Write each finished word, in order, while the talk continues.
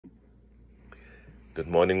Good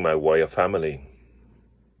morning, my warrior family.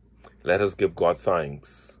 Let us give God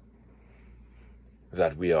thanks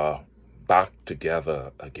that we are back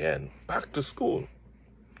together again, back to school.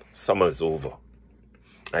 Summer is over.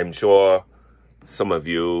 I'm sure some of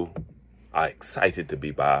you are excited to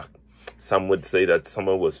be back. Some would say that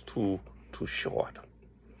summer was too short.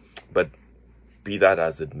 But be that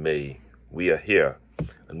as it may, we are here.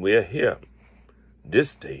 And we are here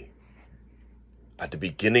this day at the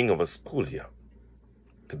beginning of a school year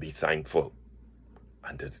to be thankful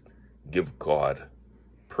and to give God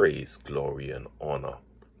praise, glory, and honor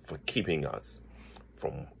for keeping us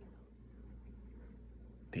from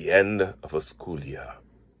the end of a school year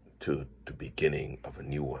to the beginning of a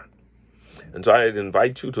new one. And so I'd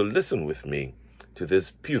invite you to listen with me to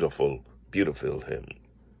this beautiful, beautiful hymn.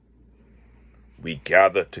 We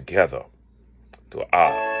gather together to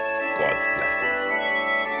ask God's blessings.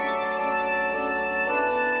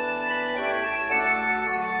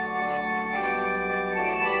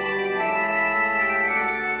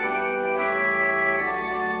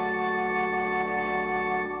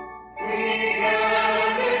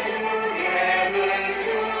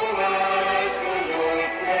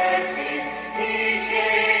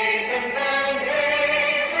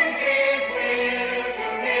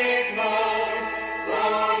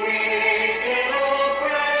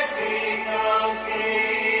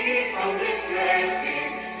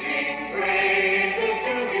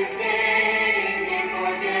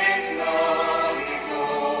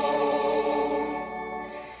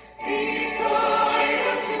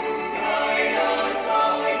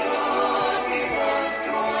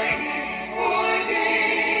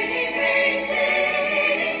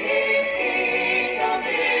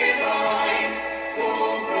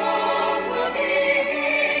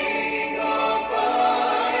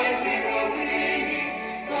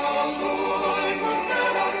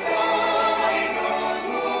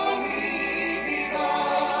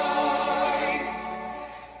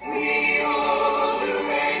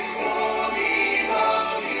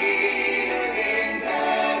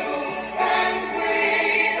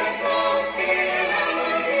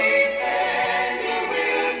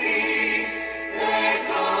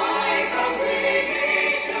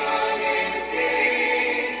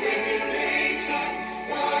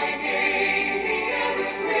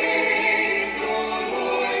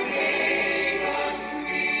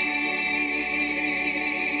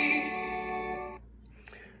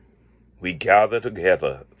 We gather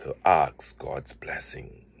together to ask God's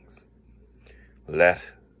blessings. Let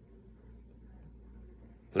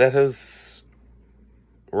us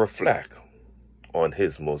reflect on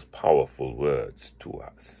his most powerful words to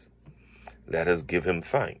us. Let us give him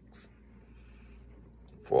thanks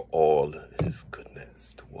for all his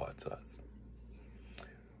goodness towards us.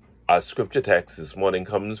 Our scripture text this morning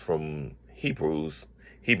comes from Hebrews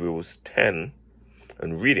 10,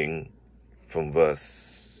 and reading from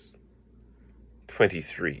verse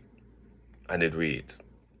 23, and it reads,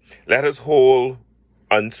 "Let us hold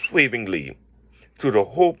unswervingly to the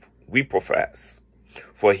hope we profess,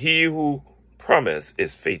 for he who promised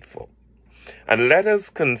is faithful. And let us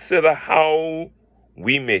consider how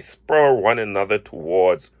we may spur one another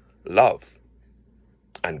towards love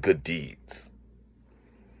and good deeds."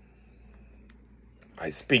 I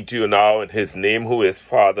speak to you now in his name, who is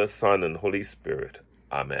Father, Son, and Holy Spirit.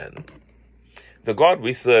 Amen. The God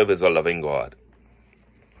we serve is a loving God.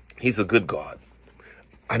 He's a good God.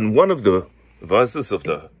 And one of the verses of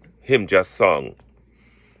the hymn just sung,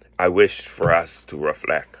 I wish for us to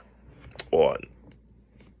reflect on.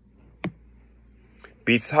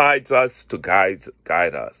 Besides us to guide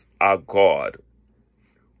us, our God,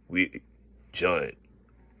 we join.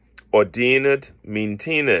 Ordain it,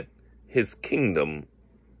 maintain it, his kingdom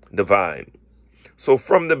divine. So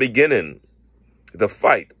from the beginning, the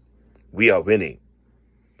fight, we are winning.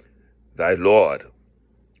 Thy Lord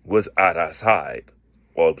was at our side,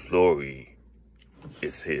 all glory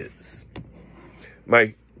is his.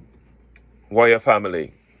 My warrior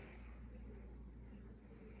family,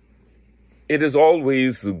 it is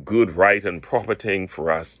always a good, right, and proper thing for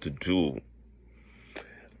us to do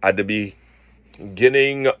at the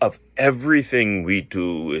beginning of everything we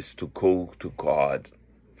do is to go to God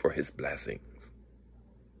for his blessings.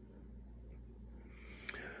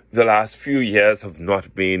 The last few years have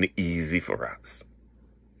not been easy for us.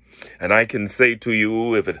 And I can say to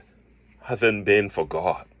you, if it hadn't been for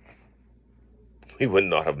God, we would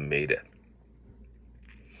not have made it.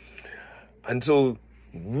 And so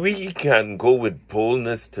we can go with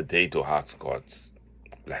boldness today to ask God's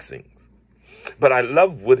blessings. But I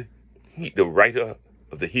love what the writer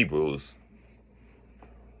of the Hebrews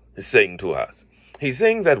is saying to us. He's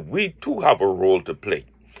saying that we too have a role to play.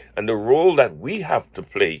 And the role that we have to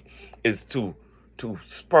play is to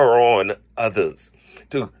spur on others,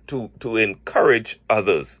 to encourage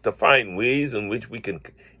others, to find ways in which we can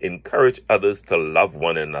encourage others to love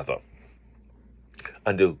one another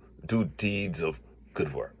and to do deeds of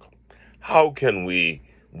good work. How can we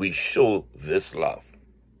show this love?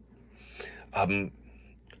 I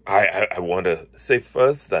want to say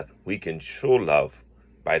first that we can show love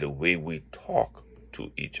by the way we talk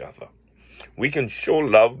to each other. We can show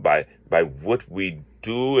love by what we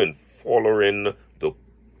do in following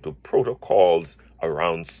the protocols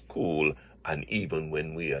around school, and even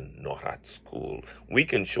when we are not at school. We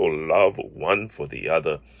can show love one for the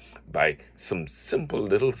other by some simple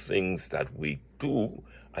little things that we do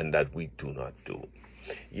and that we do not do.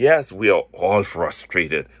 Yes, we are all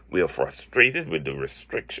frustrated. We are frustrated with the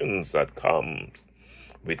restrictions that comes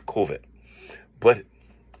with COVID. But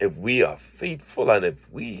if we are faithful and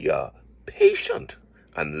if we are patient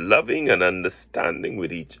and loving and understanding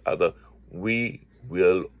with each other, we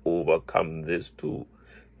will overcome this too.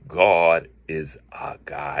 God is our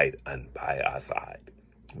guide, and by our side,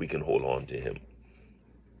 we can hold on to him.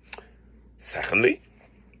 Secondly,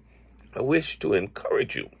 I wish to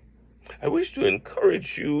encourage you. I wish to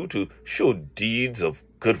encourage you to show deeds of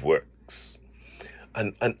good works.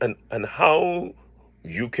 And how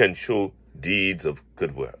you can show deeds of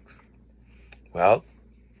good works. Well,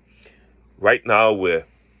 right now we're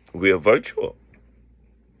virtual.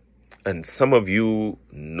 And some of you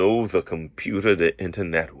know the computer, the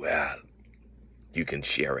internet well. You can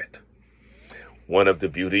share it. One of the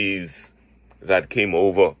beauties that came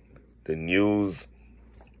over the news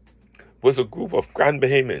was a group of Grand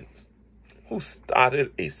Bmes who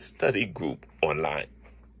started a study group online.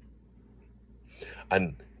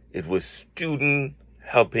 And it was student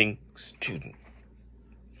helping student.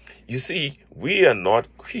 You see, we are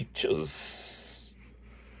not creatures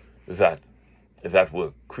that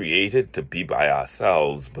were created to be by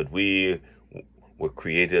ourselves, but we were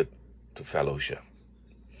created to fellowship.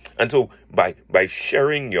 And so by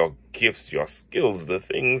sharing your gifts, your skills, the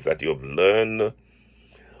things that you've learned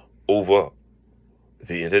over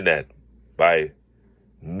the internet, by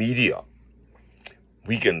media,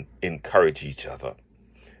 we can encourage each other.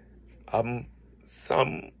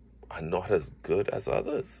 Some are not as good as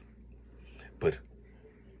others. But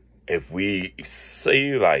if we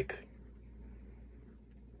say, like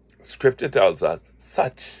Scripture tells us,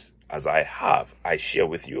 such as I have, I share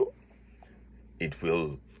with you, it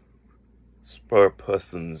will spur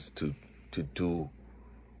persons to do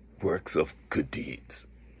works of good deeds.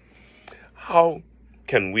 How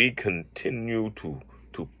can we continue to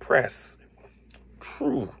press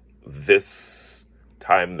through this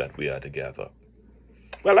time that we are together?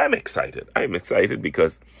 Well, I'm excited. I'm excited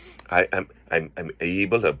because I'm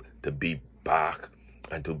able to be back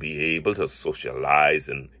and to be able to socialize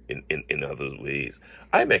in other ways.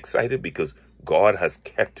 I'm excited because God has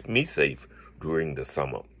kept me safe during the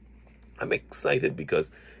summer. I'm excited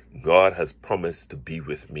because God has promised to be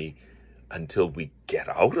with me until we get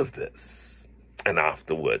out of this and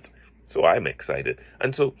afterwards. So I'm excited.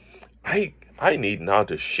 And so I need now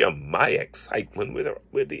to share my excitement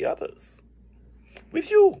with the others,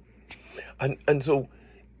 with you. And so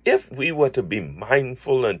if we were to be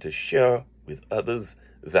mindful and to share with others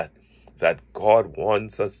that God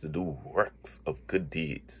wants us to do works of good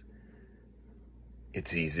deeds,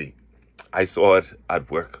 it's easy. I saw it at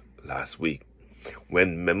work last week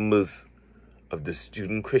when members of the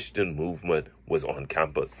student Christian movement was on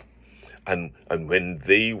campus. And when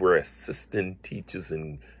they were assistant teachers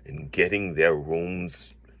in getting their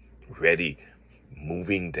rooms ready,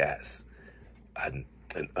 moving desks and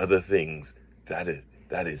other things, that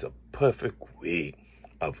is a perfect way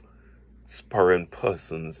of spurring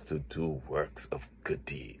persons to do works of good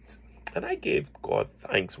deeds. And I gave God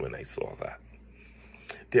thanks when I saw that.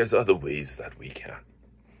 There's other ways that we can.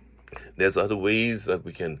 There's other ways that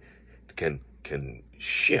we can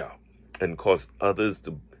share and cause others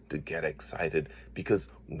to get excited, because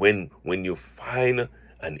when you find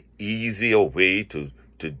an easier way to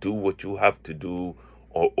do what you have to do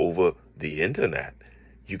or over the internet,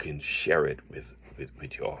 you can share it with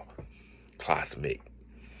your classmate.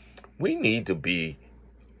 We need to be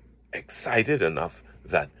excited enough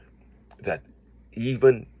that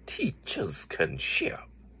even teachers can share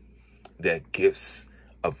their gifts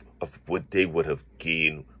of what they would have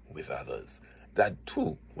gained with others. That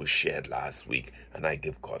too was shared last week, and I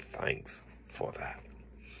give God thanks for that.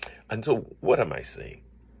 And so what am I saying?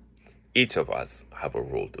 Each of us have a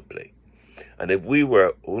role to play. And if we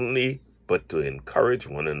were only but to encourage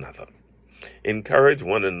one another, Encourage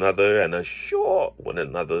one another and assure one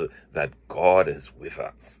another that God is with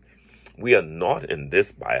us. We are not in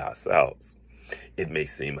this by ourselves. It may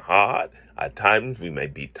seem hard. At times we may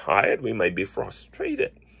be tired. We may be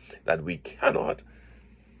frustrated that we cannot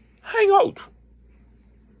hang out.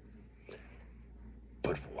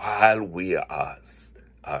 But while we are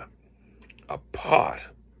apart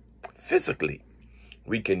physically,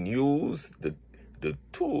 we can use the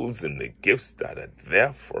tools and the gifts that are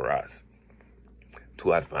there for us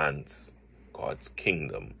to advance God's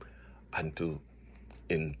kingdom and to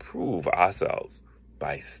improve ourselves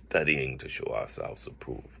by studying to show ourselves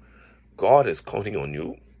approved. God is counting on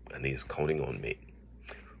you, and He is counting on me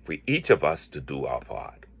for each of us to do our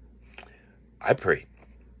part. I pray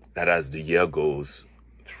that as the year goes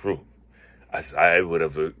through, as I would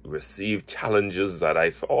have received challenges that I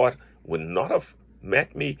thought would not have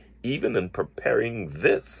met me even in preparing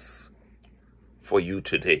this for you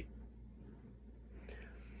today,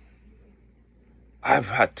 I've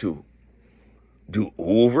had to do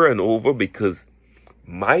over and over because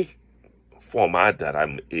my format that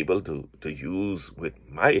I'm able to use with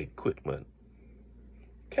my equipment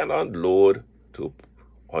cannot load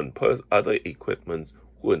on other equipments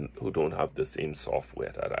who don't have the same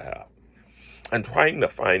software that I have. And trying to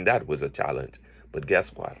find that was a challenge. But guess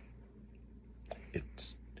what?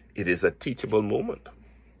 It is a teachable moment.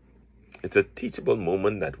 It's a teachable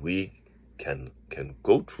moment that we can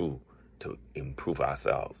go through to improve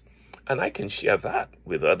ourselves. And I can share that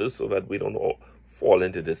with others so that we don't all fall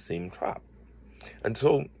into the same trap. And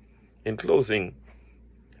so, in closing,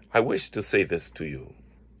 I wish to say this to you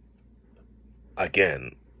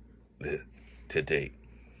again today.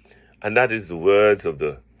 And that is the words of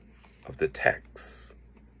the text.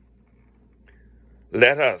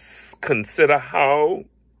 Let us consider how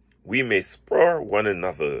we may spur one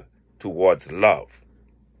another towards love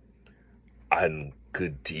and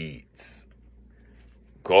good deeds.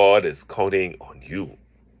 God is counting on you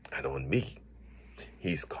and on me.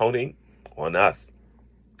 He's counting on us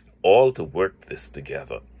all to work this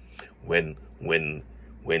together. When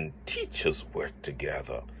teachers work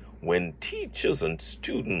together, when teachers and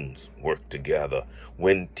students work together,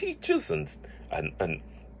 when teachers and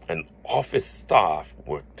office staff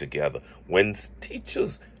work together, when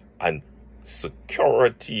teachers and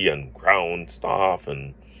security and ground staff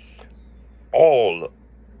and all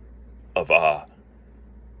of our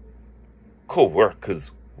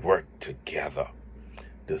co-workers work together,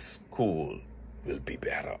 the school will be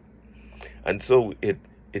better. And so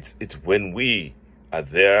it's when we are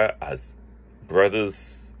there as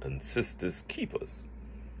brothers and sisters keepers,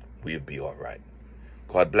 we'll be all right.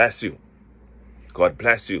 God bless you. God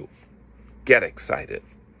bless you. Get excited.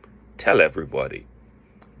 Tell everybody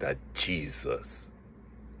that Jesus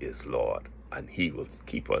is Lord and He will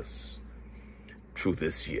keep us through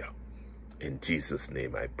this year. In Jesus'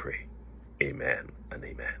 name I pray. Amen and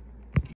amen.